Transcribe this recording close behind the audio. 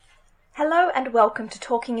Hello and welcome to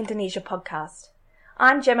Talking Indonesia podcast.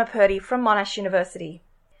 I'm Gemma Purdy from Monash University.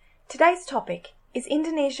 Today's topic is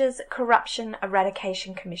Indonesia's Corruption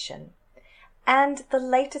Eradication Commission and the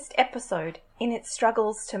latest episode in its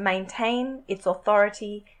struggles to maintain its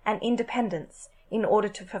authority and independence in order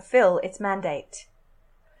to fulfill its mandate.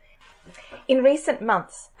 In recent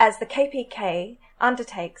months, as the KPK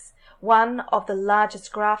undertakes one of the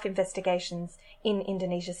largest graft investigations in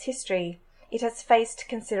Indonesia's history, it has faced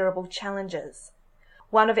considerable challenges.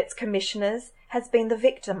 One of its commissioners has been the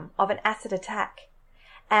victim of an acid attack,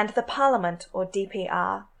 and the Parliament, or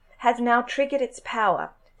DPR, has now triggered its power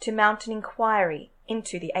to mount an inquiry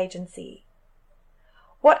into the agency.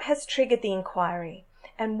 What has triggered the inquiry,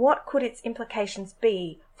 and what could its implications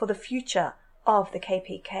be for the future of the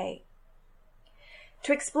KPK?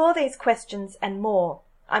 To explore these questions and more,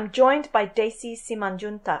 I'm joined by Desi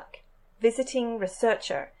Simanjuntak, visiting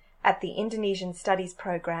researcher at the Indonesian Studies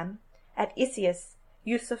Program at ISIAS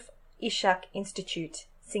Yusof Ishak Institute,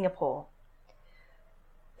 Singapore.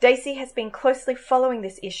 Desi has been closely following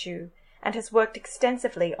this issue and has worked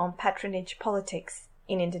extensively on patronage politics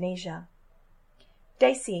in Indonesia.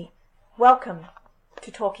 Desi, welcome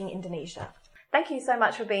to Talking Indonesia. Thank you so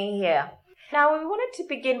much for being here. Now, we wanted to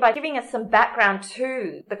begin by giving us some background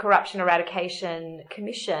to the Corruption Eradication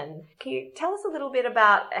Commission. Can you tell us a little bit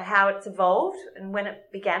about how it's evolved and when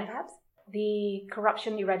it began, perhaps? The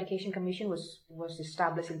Corruption Eradication Commission was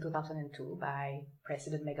established in 2002 by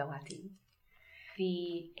President Megawati.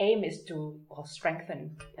 The aim is to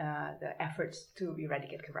strengthen the efforts to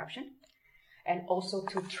eradicate corruption and also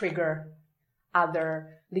to trigger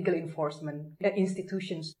other legal enforcement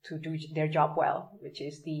institutions to do their job well, which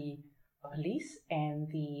is the police and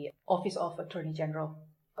the Office of Attorney General.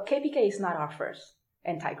 KPK is not our first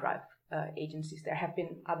anti-graft agencies. There have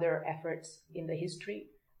been other efforts in the history,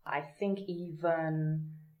 I think even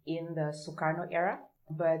in the Sukarno era,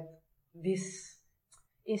 but these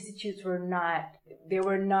institutes were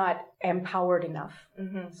not empowered enough.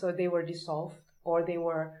 Mm-hmm. So they were dissolved, or they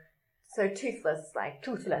were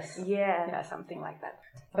toothless. Yeah, something like that.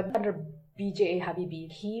 But under B.J.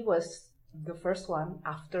 Habibie, he was the first one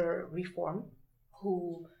after reform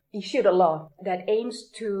who issued a law that aims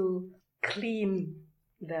to clean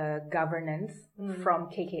the governance from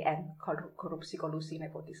KKN, Korupsi, Kolusi,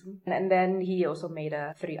 Nepotism. And then he also made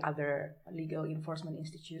 3 other legal enforcement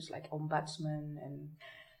institutes like Ombudsman,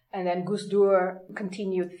 and then Gus Dur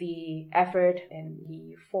continued the effort and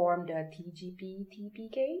he formed a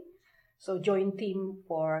TGP-TPK, so Joint Team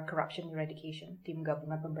for Corruption Eradication, Tim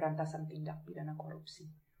Gabungan Pemberantasan Tindak Pidana Korupsi.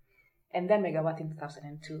 And then Megawati in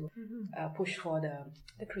 2002 pushed for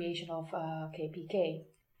the creation of KPK.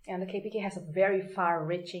 And the KPK has a very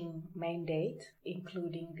far-reaching mandate,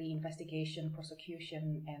 including the investigation,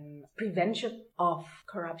 prosecution, and prevention of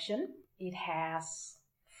corruption. It has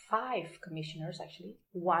 5 commissioners, actually.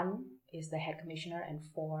 1 is the head commissioner and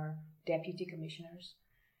 4 deputy commissioners.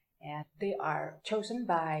 And they are chosen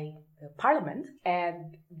by the parliament,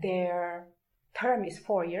 and their term is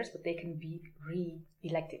 4 years, but they can be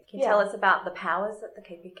re-elected. Can you tell us about the powers that the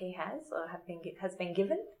KPK has or has been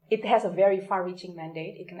given? It has a very far-reaching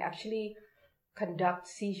mandate. It can actually conduct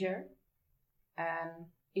seizure, and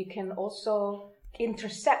it can also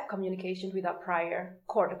intercept communication without prior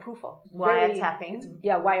court approval. Wiretapping.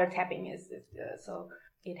 Wiretapping is so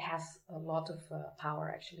it has a lot of power,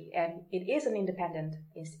 actually. And it is an independent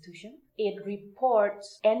institution. It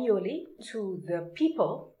reports annually to the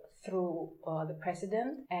people through the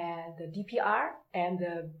president and the DPR and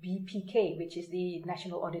the BPK, which is the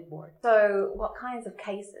National Audit Board. So what kinds of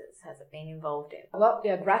cases has it been involved in? Well,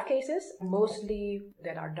 there are graft cases, mostly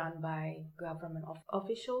that are done by government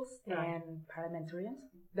officials and parliamentarians.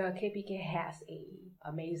 The KPK has a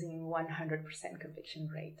amazing 100% conviction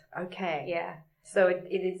rate. Okay. Yeah. So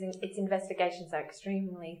its investigations are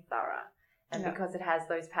extremely thorough. And because it has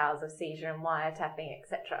those powers of seizure and wiretapping,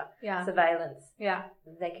 etc., surveillance,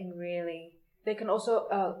 they can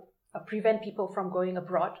also prevent people from going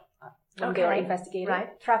abroad when they are investigating.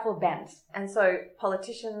 Right. Travel bans. And so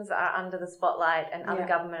politicians are under the spotlight, and other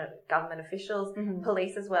government officials,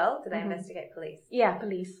 police as well. Do they investigate police? Yeah,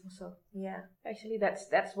 police also. Yeah. Actually,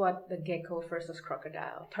 that's what the gecko versus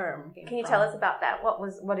crocodile term came Can you from. tell us about that?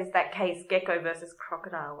 What is that case, gecko versus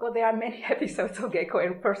crocodile? Well, there are many episodes of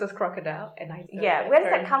gecko versus crocodile, and where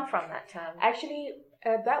does that come from? That term? Actually,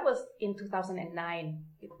 that was in 2009.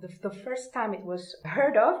 The first time it was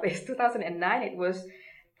heard of is 2009. It was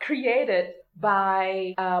created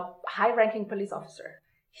by a high-ranking police officer.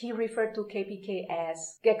 He referred to KPK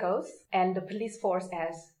as geckos and the police force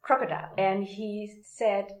as crocodile. And he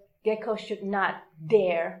said geckos should not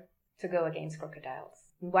dare to go against crocodiles.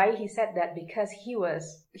 Why he said that? Because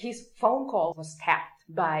his phone call was tapped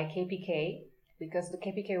by KPK, because the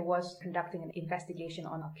KPK was conducting an investigation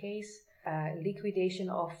on a case, liquidation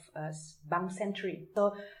of Bank Sentry.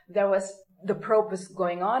 So the probe was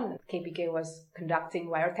going on. KPK was conducting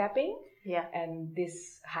wiretapping. Yeah. And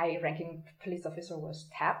this high-ranking police officer was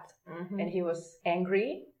tapped, and he was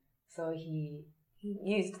angry. So he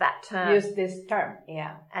used that term. Used this term.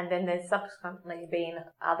 Yeah. And then there's subsequently been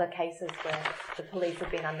other cases where the police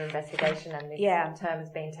have been under investigation and this term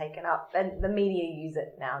has been taken up. And the media use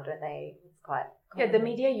it now, don't they? It's quite common. Yeah, the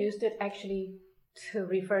media used it actually to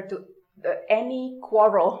refer to any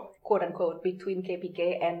quarrel, quote unquote, between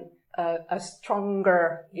KPK and a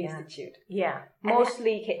stronger institute. Yeah.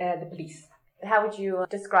 Mostly the police. How would you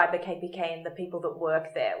describe the KPK and the people that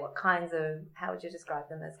work there? How would you describe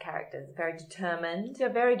them as characters? Very determined?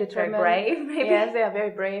 They're very determined. Very brave, maybe? Yes, they are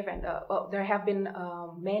very brave. And there have been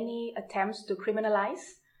many attempts to criminalize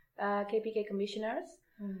KPK commissioners.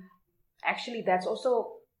 Actually, that's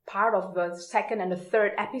also part of the second and the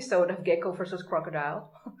third episode of Gecko versus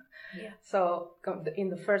Crocodile. Yeah. So in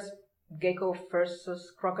the first Gecko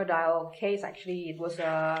versus Crocodile case, actually,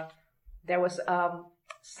 there was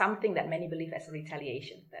something that many believe as a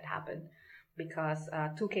retaliation that happened, because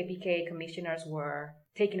 2 KPK commissioners were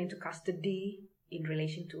taken into custody in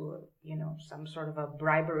relation to, some sort of a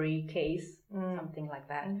bribery case, something like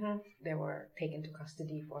that. They were taken to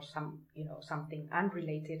custody for something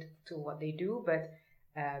unrelated to what they do, but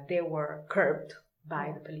they were curbed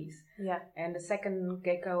by the police. Yeah. And the second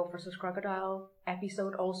Gecko versus Crocodile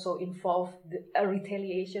episode also involved a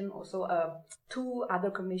retaliation. Also, 2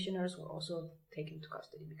 other commissioners were also taken to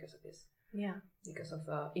custody because of this. Yeah. Because of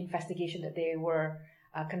investigation that they were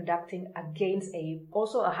conducting against a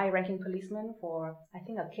high-ranking policeman for, I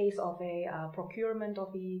think, a case of a procurement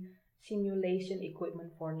of a simulation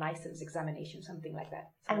equipment for license examination, something like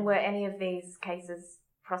that. And were any of these cases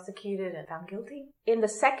prosecuted and found guilty? In the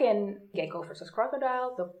second Gecko versus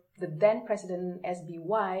Crocodile, the then President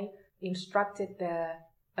SBY instructed the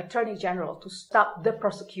Attorney General to stop the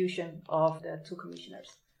prosecution of the 2 commissioners.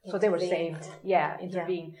 So they were saved. Yeah,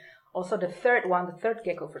 intervened. Yeah. Also, the third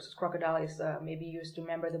Gecko versus Crocodile is maybe you used to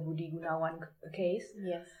remember the Budi Gunawan case.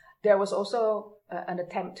 Yes. There was also an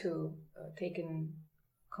attempt to take in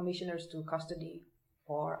commissioners to custody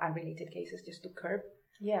for unrelated cases, just to curb.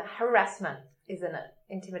 Yeah, harassment, isn't it?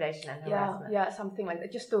 Intimidation and harassment. Yeah, something like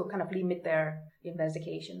that, just to kind of limit their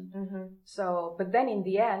investigation. So, but then in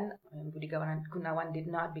the end, Budi Gunawan did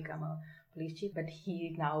not become a police chief, but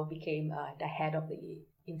he now became the head of the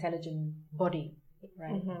intelligence body,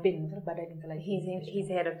 right? BIN, he's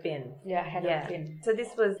head of BIN. Yeah, head of BIN. So this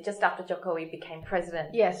was just after Jokowi became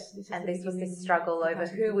president. Yes. This was this struggle over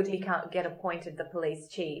who would get appointed the police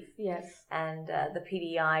chief. Yes. And the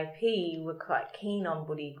PDIP were quite keen on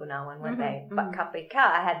Budi Gunawan, weren't they? But KPK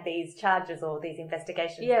had these charges or these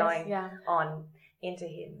investigations going on into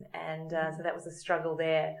him. And so that was a struggle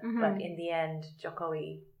there. But in the end,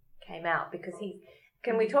 Jokowi came out because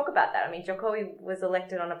Can we talk about that? I mean, Jokowi was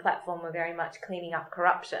elected on a platform of very much cleaning up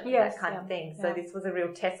corruption, that kind of thing. So this was a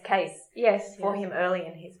real test case for him early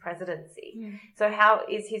in his presidency. So how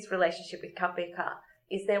is his relationship with KPK?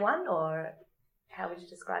 Is there one, or how would you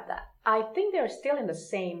describe that? I think they're still in the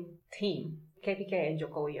same team. KPK and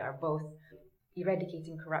Jokowi are both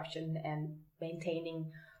eradicating corruption and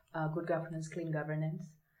maintaining good governance, clean governance.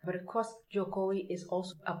 But of course, Jokowi is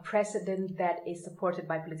also a president that is supported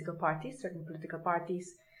by political parties. Certain political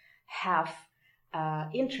parties have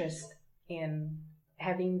interest in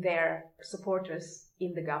having their supporters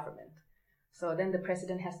in the government. So then the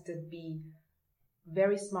president has to be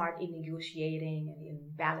very smart in negotiating and in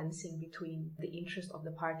balancing between the interest of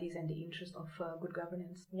the parties and the interest of good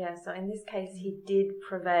governance. Yeah, so in this case, he did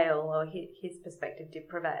prevail, or his perspective did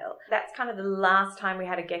prevail. That's kind of the last time we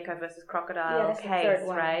had a Gecko versus Crocodile case,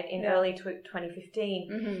 right, in early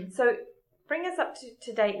 2015. So bring us up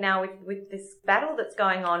to date now with this battle that's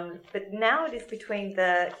going on, but now it is between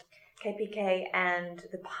the KPK and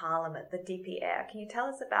the Parliament, the DPR. Can you tell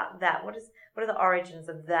us about that? What are the origins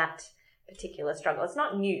of that particular struggle? It's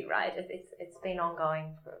not new, right? It's been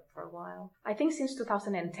ongoing for a while. I think since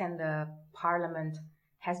 2010, the Parliament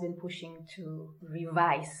has been pushing to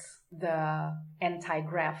revise the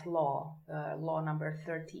anti-graft law, law number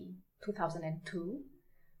 30, 2002,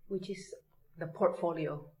 which is the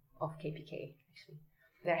portfolio of KPK, actually.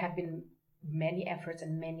 There have been many efforts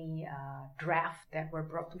and many drafts that were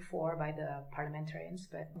brought to fore by the parliamentarians,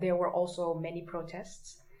 but there were also many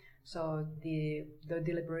protests. So the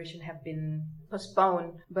deliberation have been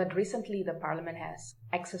postponed, but recently the parliament has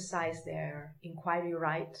exercised their inquiry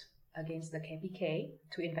right against the KPK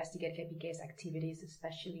to investigate KPK's activities,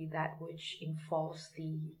 especially that which involves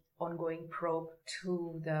the ongoing probe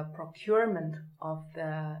to the procurement of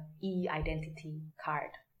the e-identity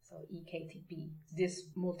card, so eKTP. This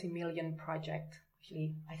multi-million project,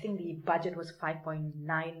 actually, I think the budget was 5.9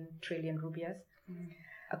 trillion rupiahs.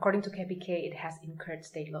 According to KPK, it has incurred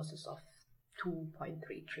state losses of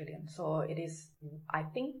 2.3 trillion. So it is, I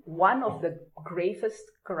think, one of the gravest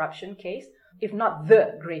corruption case, if not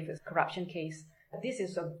the gravest corruption case. This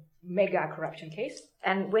is a mega corruption case.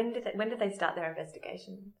 And when did they start their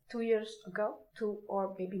investigation? 2 years ago,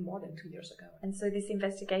 or maybe more than 2 years ago. And so this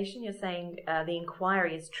investigation, you're saying the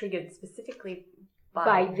inquiry is triggered specifically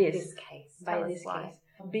by this case. By this case.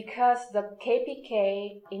 Because the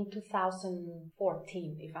KPK in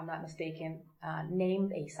 2014, if I'm not mistaken,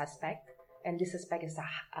 named a suspect. And this suspect is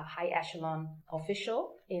a high echelon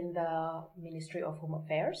official in the Ministry of Home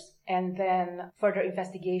Affairs. And then further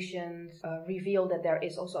investigations revealed that there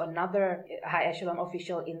is also another high echelon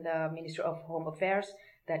official in the Ministry of Home Affairs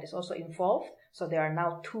that is also involved. So there are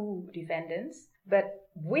now 2 defendants. But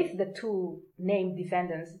with the 2 named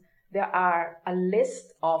defendants, there are a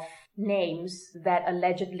list of names that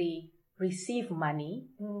allegedly receive money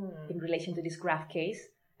in relation to this graft case.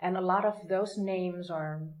 And a lot of those names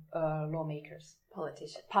are lawmakers,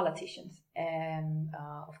 politicians, and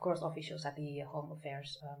of course officials at the Home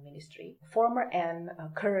Affairs Ministry, former and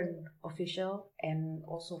current official, and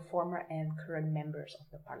also former and current members of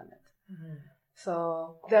the parliament.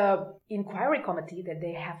 So the inquiry committee that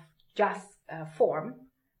they have just formed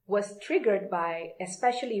was triggered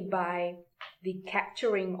especially by the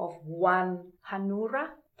capturing of one Hanura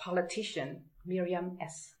politician, Miriam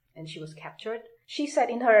S. And she was captured. She said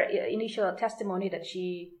in her initial testimony that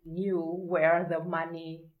she knew where the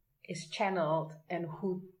money is channeled and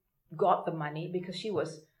who got the money because she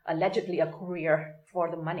was allegedly a courier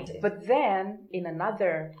for the money. But then in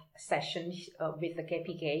another session with the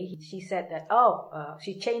KPK, she said that,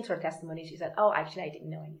 she changed her testimony. She said, actually, I didn't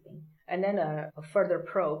know anything. And then a further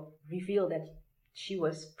probe revealed that she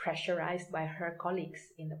was pressurized by her colleagues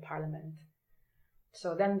in the parliament.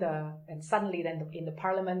 So then suddenly in the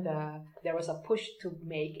parliament, there was a push to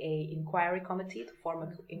make a inquiry committee, to form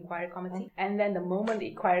an inquiry committee. And then the moment the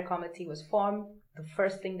inquiry committee was formed, the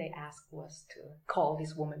first thing they asked was to call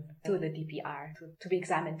this woman to the DPR to be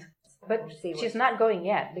examined. But she's not going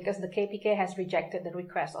yet because the KPK has rejected the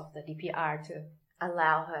request of the DPR to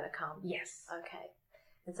allow her to come. Yes. Okay.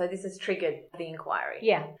 And so this has triggered the inquiry.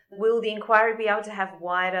 Yeah. Will the inquiry be able to have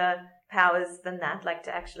wider powers than that, like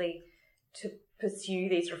to pursue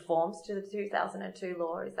these reforms to the 2002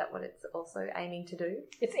 law? Is that what it's also aiming to do?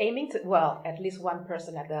 It's aiming to, at least one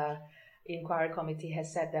person at the inquiry committee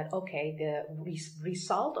has said that, okay, the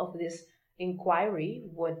result of this inquiry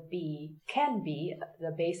can be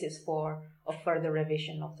the basis for a further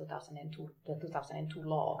revision of the 2002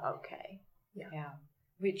 law. Okay. Yeah.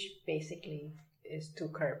 Which basically is to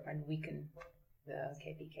curb and weaken the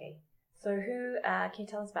KPK. So can you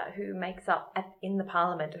tell us about who makes up in the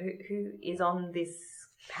parliament, who is on this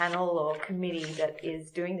panel or committee that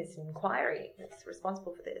is doing this inquiry, that's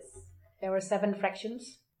responsible for this? There were 7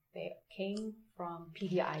 fractions. They came from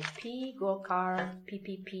PDIP, Golkar,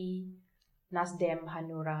 PPP, Nasdem,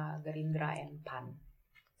 Hanura, Gerindra, and PAN.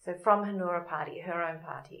 So from Hanura party, her own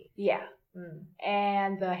party. Yeah.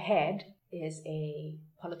 And the head is a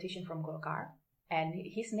politician from Golkar, and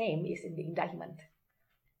his name is in the indictment.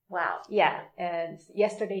 Wow. Yeah, and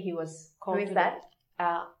yesterday he was called. Who is that?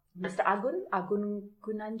 Mr. Agun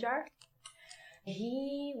Gunanjar.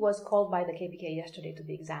 He was called by the KPK yesterday to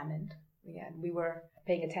be examined. Yeah, we were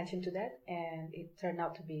paying attention to that, and it turned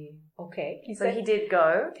out to be okay. He did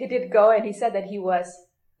go? He did go, and he said that he was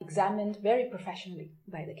examined very professionally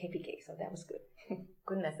by the KPK, so that was good.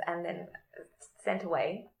 Goodness, and then sent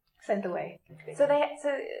away. Sent away. So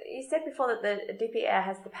you said before that the DPR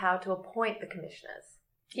has the power to appoint the commissioners.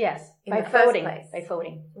 Yes, by voting. By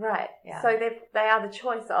voting. Right. Yeah. So they are the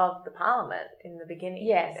choice of the parliament in the beginning.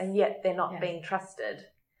 Yes. And yet they're not being trusted.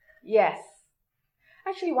 Yes.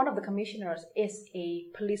 Actually, one of the commissioners is a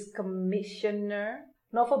police commissioner.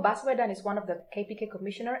 Novel Baswedan is one of the KPK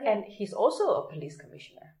commissioner, and he's also a police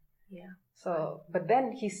commissioner. Yeah. So, but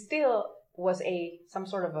then he still was some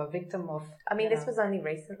sort of a victim of. I mean, this was only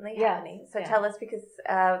recently happening. So tell us, because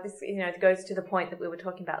this it goes to the point that we were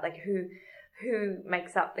talking about, like who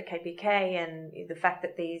makes up the KPK, and the fact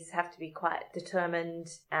that these have to be quite determined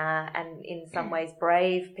and in some ways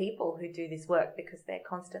brave people who do this work because they're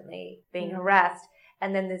constantly being harassed.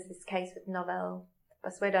 And then there's this case with Novel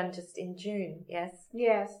Baswedan just in June. Yes.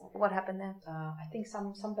 Yes. What happened there? I think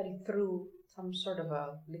somebody threw some sort of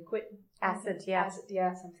a liquid acid,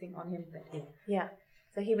 something on him that he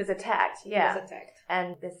So he was attacked,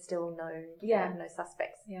 and there's still no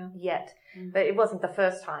suspects yet. But it wasn't the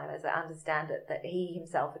first time, as I understand it, that he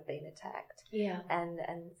himself had been attacked. And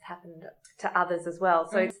it's happened to others as well.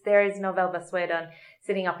 So there is Novel Baswedan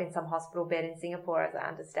sitting up in some hospital bed in Singapore, as I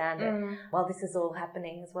understand it, while this is all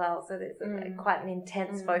happening as well. So there's quite an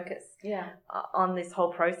intense focus on this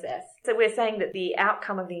whole process. So we're saying that the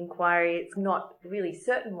outcome of the inquiry, it's not really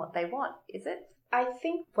certain what they want, is it? I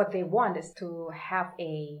think what they want is to have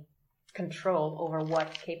a control over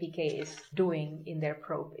what KPK is doing in their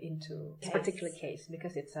probe into this particular case,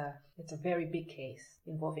 because it's a very big case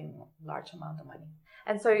involving a large amount of money.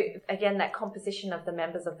 And so, again, that composition of the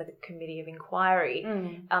members of the Committee of Inquiry,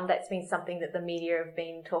 that's been something that the media have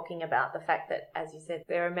been talking about, the fact that, as you said,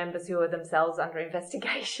 there are members who are themselves under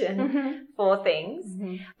investigation for things,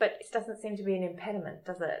 but it doesn't seem to be an impediment,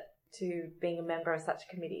 does it, to being a member of such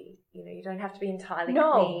a committee? You don't have to be entirely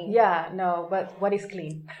clean. But what is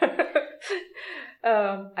clean?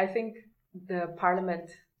 I think the Parliament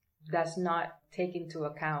does not take into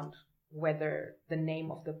account whether the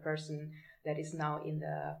name of the person that is now in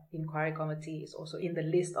the inquiry committee is also in the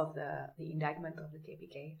list of the indictment of the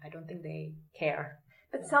KPK. I don't think they care.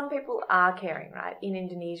 But some people are caring, right? In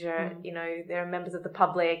Indonesia, there are members of the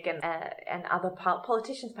public and other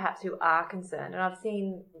politicians perhaps who are concerned. And I've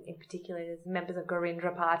seen, in particular, there's members of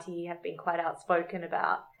Gerindra Party have been quite outspoken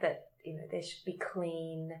about that, there should be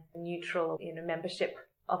clean, neutral, membership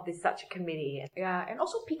of such a committee. Yeah, and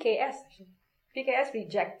also PKS. PKS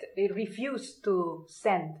refused to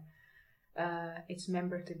send its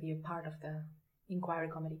member to be a part of the inquiry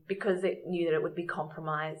committee because it knew that it would be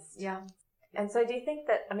compromised. Yeah. And so do you think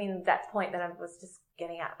that, that point that I was just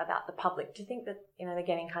getting at about the public, do you think that, they're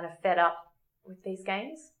getting kind of fed up with these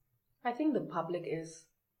games? I think the public is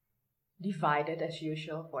divided as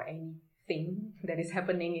usual for anything that is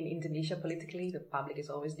happening in Indonesia politically. The public is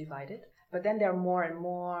always divided. But then there are more and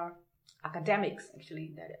more academics,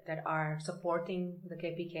 actually, that are supporting the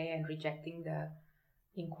KPK and rejecting the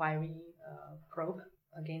inquiry probe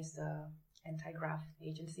against the anti-graft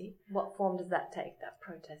agency. What form does that take, that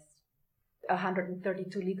protest?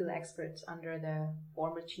 132 legal experts under the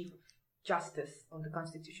former Chief Justice of the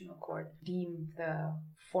Constitutional Court deemed the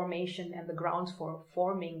formation and the grounds for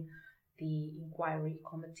forming the inquiry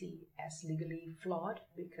committee as legally flawed,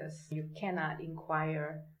 because you cannot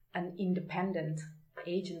inquire an independent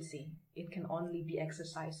agency. It can only be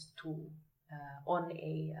exercised on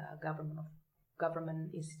a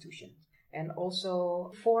government institution. And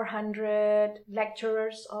also 400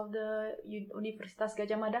 lecturers of the Universitas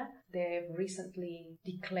Gadjah Mada, they've recently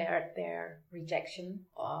declared their rejection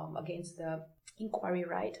against the inquiry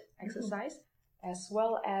right exercise, as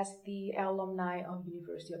well as the alumni of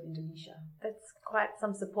University of Indonesia. That's quite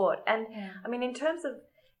some support. And in terms of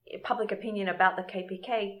public opinion about the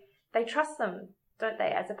KPK, they trust them, don't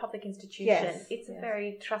they, as a public institution? Yes, it's a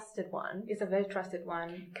very trusted one. It's a very trusted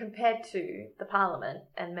one. Compared to the Parliament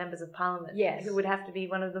and members of Parliament, who would have to be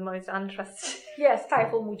one of the most untrusted. Yes,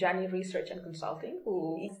 Saiful Mujani Research and Consulting,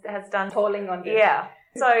 who has done polling on this. Yeah.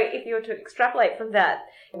 So if you were to extrapolate from that,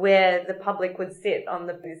 where the public would sit on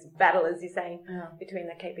this battle, as you're saying, between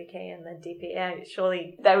the KPK and the DPA,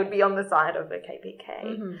 surely they would be on the side of the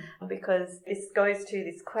KPK, because this goes to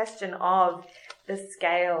this question of the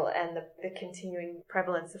scale and the continuing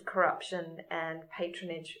prevalence of corruption and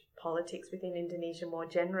patronage politics within Indonesia more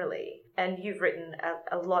generally. And you've written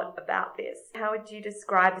a lot about this. How would you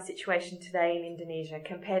describe the situation today in Indonesia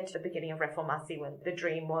compared to the beginning of Reformasi, when the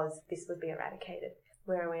dream was this would be eradicated?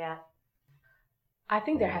 Where are we at? I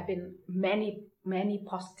think there have been many, many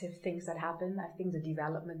positive things that happen. I think the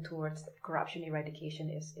development towards corruption eradication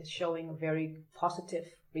is showing a very positive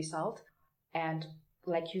result. And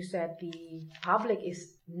like you said, the public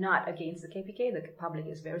is not against the KPK. The public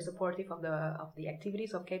is very supportive of the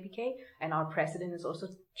activities of KPK. And our president is also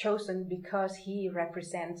chosen because he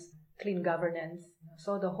represents clean governance.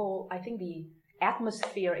 So I think the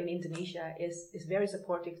atmosphere in Indonesia is very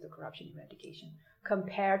supportive to corruption eradication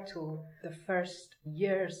compared to the first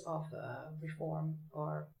years of reform.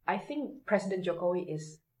 Or I think President Jokowi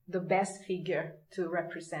is the best figure to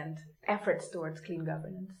represent efforts towards clean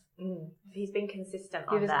governance. He's been consistent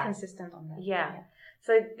on that. He was consistent on that. Yeah.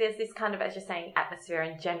 So there's this kind of, as you're saying, atmosphere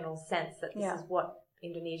and general sense that this is what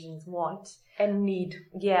Indonesians want and need.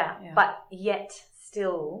 Yeah. But yet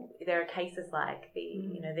still there are cases like the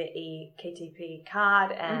the eKTP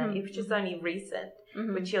card, and it was just only recent,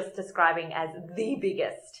 which you're describing as the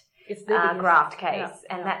biggest. It's the biggest graft case,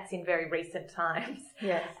 and that's in very recent times.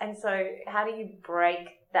 Yes. And so how do you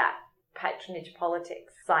break that patronage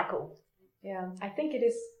politics cycle? Yeah, I think it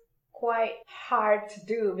is quite hard to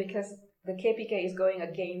do because the KPK is going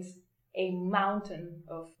against a mountain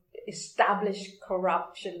of established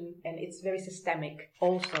corruption, and it's very systemic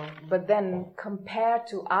also. But then compared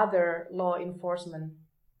to other law enforcement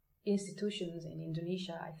institutions in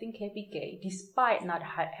Indonesia, I think KPK, despite not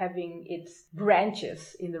having its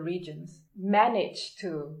branches in the regions, managed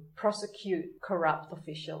to prosecute corrupt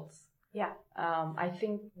officials. Yeah. I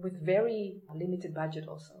think with very limited budget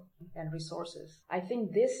also and resources. I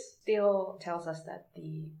think this still tells us that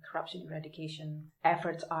the corruption eradication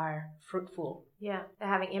efforts are fruitful. Yeah, they're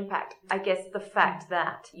having impact. I guess the fact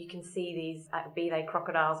that you can see these, be they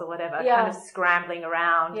crocodiles or whatever, kind of scrambling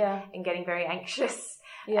around and getting very anxious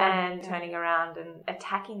and turning around and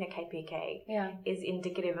attacking the KPK is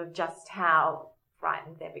indicative of just how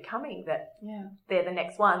frightened they're becoming, that they're the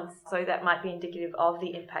next ones. So that might be indicative of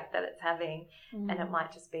the impact that it's having, and it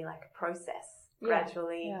might just be like a process,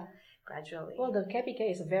 gradually. Well, the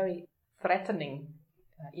KPK is a very threatening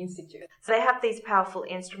institute. So they have these powerful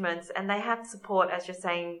instruments, and they have support, as you're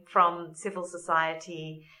saying, from civil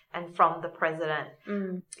society and from the president.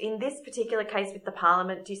 In this particular case with the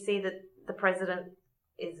parliament, do you see that the president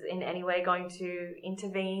is in any way going to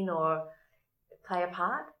intervene or play a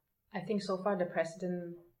part? I think so far the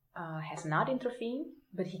president has not intervened,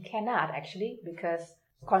 but he cannot actually, because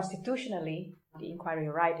constitutionally the inquiry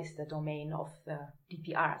right is the domain of the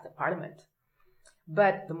DPR, the parliament.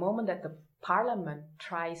 But the moment that the parliament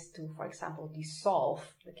tries to, for example,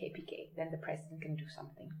 dissolve the KPK, then the president can do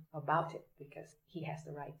something about it because he has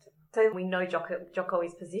the right to. So we know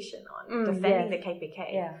Jokowi's position on defending the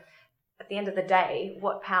KPK. Yeah. At the end of the day,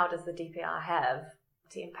 what power does the DPR have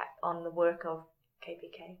to impact on the work of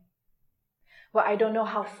KPK? Well, I don't know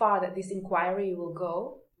how far that this inquiry will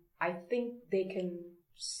go. I think they can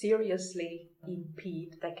seriously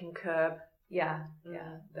impede, they can curb,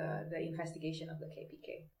 the investigation of the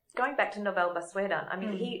KPK. Going back to Novel Baswedan, I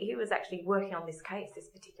mean, he was actually working on this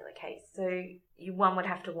particular case. So one would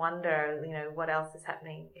have to wonder, what else is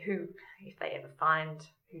happening? Who, if they ever find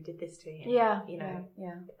who did this to him,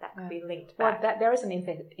 that could be linked back. Well, there is an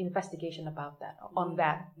investigation about that, on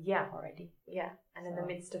that already. Yeah, and in the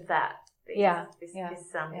midst of that, this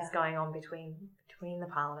is going on between the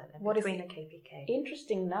parliament and between the KPK.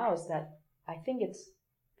 Interesting now is that I think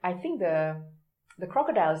the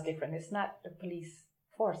crocodile is different. It's not the police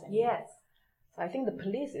force anymore. Yes. So I think the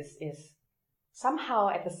police is somehow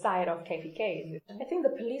at the side of KPK. I think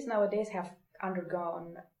the police nowadays have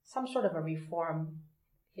undergone some sort of a reform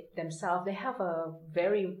themselves. They have a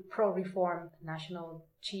very pro-reform national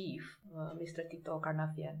chief, Mr. Tito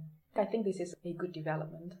Karnavian. I think this is a good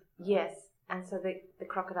development. Yes, and so the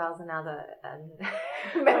crocodiles are now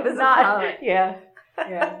the members of parliament. Yeah.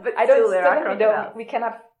 But I don't. We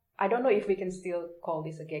cannot. I don't know if we can still call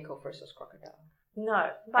this a gecko versus crocodile. No,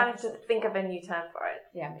 might have to think of a new term for it.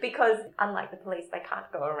 Yeah. Because unlike the police, they can't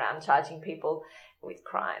go around charging people with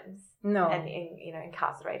crimes. No. And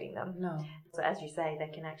incarcerating them. No. So as you say,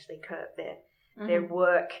 they can actually curb their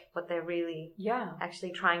work, what they're really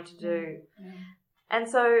actually trying to do. Yeah. And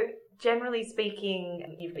so, generally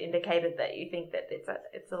speaking, you've indicated that you think that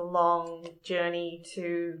it's a long journey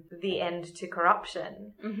to the end to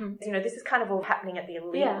corruption. Mm-hmm. This is kind of all happening at the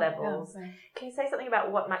elite levels. Yeah. Can you say something about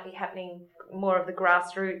what might be happening more of the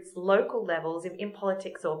grassroots, local levels in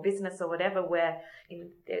politics or business or whatever, where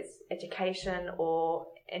there's education or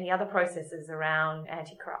any other processes around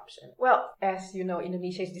anti-corruption? Well, as you know,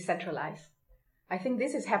 Indonesia is decentralized. I think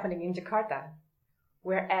this is happening in Jakarta,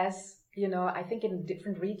 whereas I think in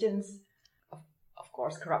different regions, of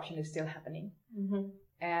course, corruption is still happening. Mm-hmm.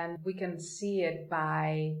 And we can see it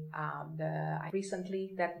by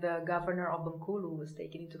recently that the governor of Bengkulu was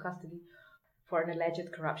taken into custody for an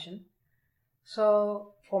alleged corruption.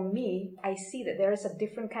 So for me, I see that there is a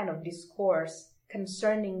different kind of discourse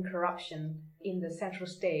concerning corruption in the central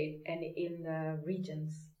state and in the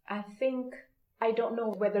regions. I don't know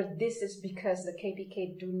whether this is because the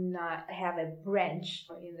KPK do not have a branch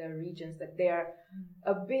in the regions, that they're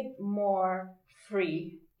a bit more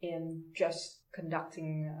free in just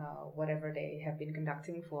conducting whatever they have been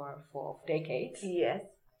conducting for decades. Yes.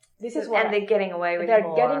 This is and they're getting away with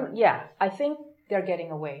more. I think they're getting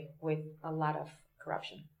away with a lot of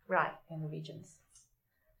corruption. Right. In the regions.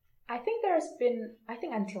 I think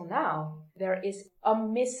until now, there is a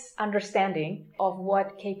misunderstanding of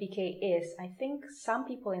what KPK is. I think some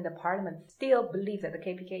people in the parliament still believe that the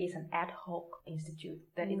KPK is an ad hoc institute,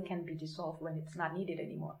 that it can be dissolved when it's not needed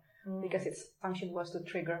anymore, because its function was to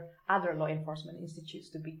trigger other law enforcement institutes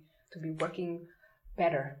to be working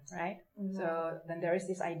better, right? Mm-hmm. So then there is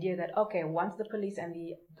this idea that, okay, once the police and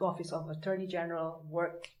the Office of Attorney General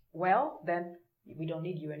work well, then we don't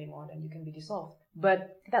need you anymore, then you can be dissolved.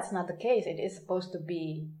 But that's not the case. It is supposed to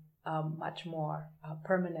be a much more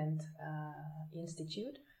permanent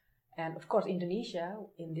institute. And of course, Indonesia,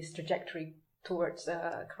 in this trajectory towards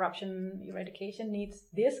corruption eradication, needs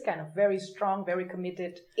this kind of very strong, very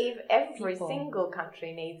committed. If every people. single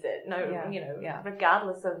country needs it, Yeah.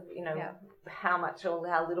 regardless of how much or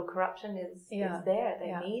how little corruption is there,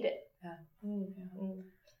 they need it.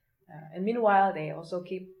 And meanwhile, they also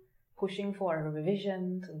keep pushing for a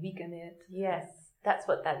revision to weaken it. Yes, that's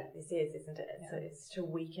what this is, isn't it? So it's to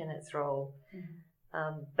weaken its role.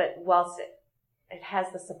 But whilst it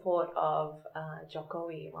has the support of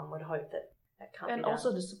Jokowi, one would hope that can't be done. And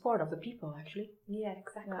also the support of the people, actually. Yeah,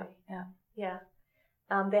 exactly. Yeah.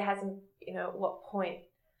 There hasn't, at what point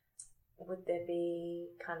would there be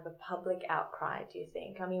kind of a public outcry, do you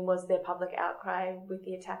think? I mean, was there public outcry with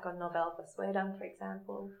the attack on Novel Baswedan, for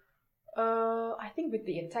example? I think with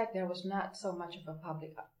the attack, there was not so much of a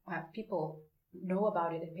public... people know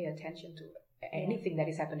about it and pay attention to anything that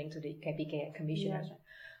is happening to the KPK commissioners. Yeah.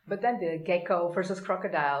 But then the gecko versus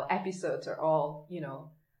crocodile episodes are all,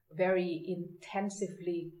 very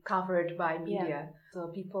intensively covered by media. So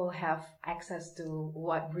people have access to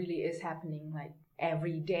what really is happening like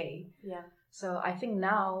every day. Yeah. So I think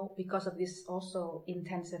now, because of this also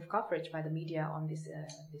intensive coverage by the media on this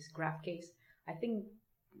Graf case, I think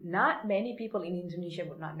not many people in Indonesia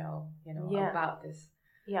would not know, about this.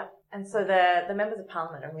 Yeah. And so the members of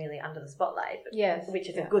parliament are really under the spotlight. Yes. Which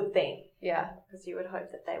is a good thing. Yeah. Because you would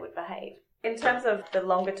hope that they would behave. In terms of the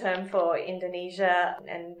longer term for Indonesia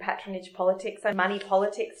and patronage politics and money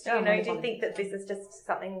politics, do you think that this is just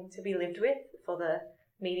something to be lived with for the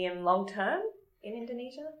medium long term in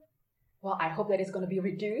Indonesia? Well, I hope that it's going to be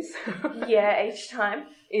reduced. Each time.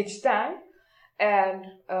 And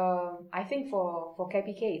I think for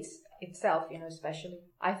KPK itself, especially,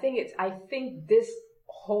 I think this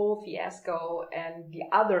whole fiasco and the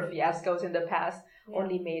other fiascos in the past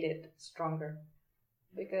only made it stronger.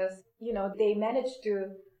 Because, they managed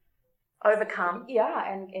to overcome.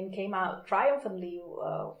 And came out triumphantly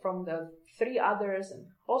from the three others, and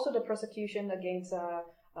also the prosecution against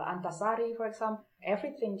Antasari, for example.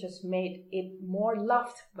 Everything just made it more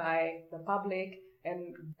loved by the public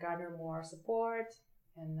and garner more support.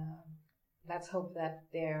 And let's hope that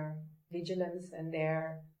their vigilance and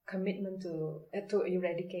their commitment to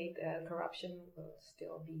eradicate corruption will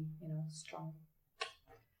still be, strong.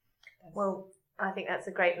 Well, I think that's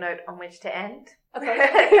a great note on which to end. Okay.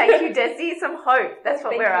 Thank you, Desi. Some hope. That's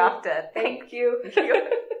what we're after. Thank you.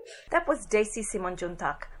 That was Desi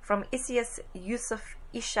Simanjuntak from Iseas Yusof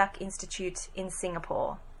Ishak Institute in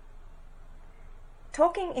Singapore.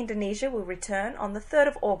 Talking Indonesia will return on the 3rd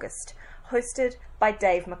of August, hosted by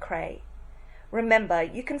Dave McRae. Remember,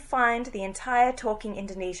 you can find the entire Talking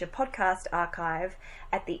Indonesia podcast archive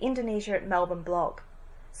at the Indonesia at Melbourne blog.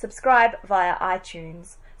 Subscribe via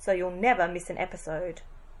iTunes so you'll never miss an episode,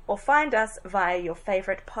 or find us via your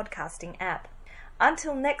favourite podcasting app.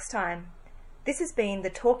 Until next time, this has been the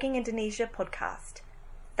Talking Indonesia podcast.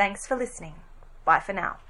 Thanks for listening. Bye for now.